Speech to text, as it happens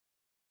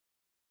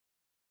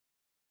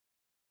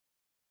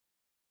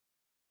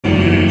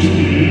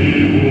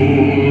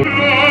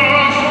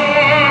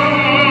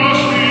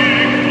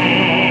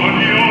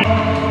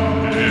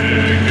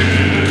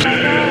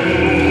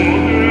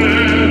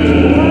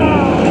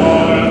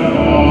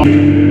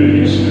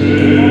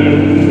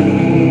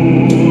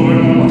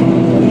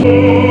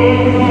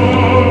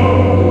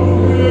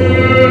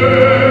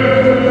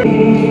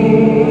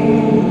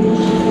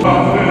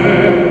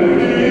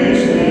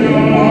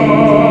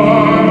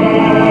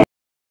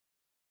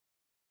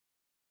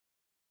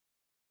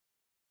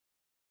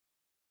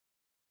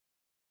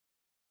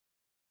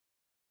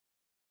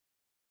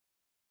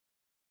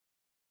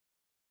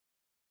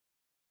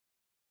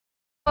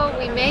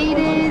we made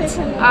it.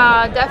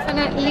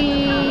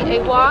 Definitely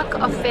a walk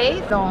of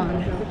faith.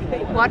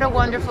 What a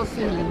wonderful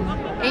feeling.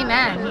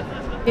 Amen.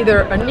 Either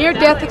a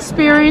near-death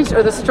experience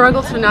or the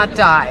struggle to not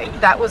die.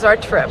 That was our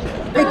trip.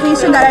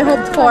 Vacation that I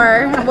hoped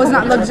for was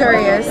not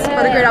luxurious,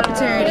 but a great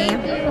opportunity.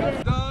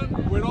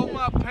 Done with all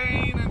my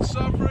pain and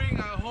suffering.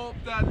 I hope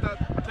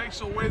that takes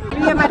away the...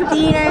 Maria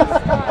Martinez,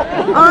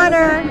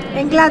 honored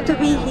and glad to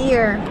be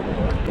here.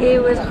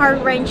 It was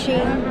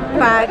heart-wrenching,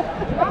 but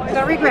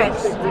no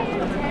regrets.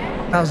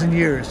 1,000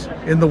 years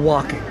in the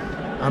walking.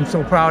 I'm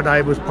so proud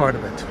I was part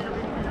of it.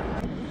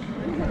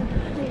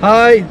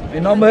 Hi, mi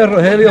nombre es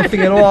Rogelio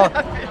Figueroa.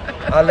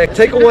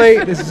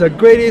 Takeaway, this is the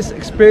greatest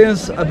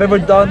experience I've ever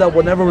done that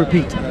will never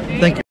repeat.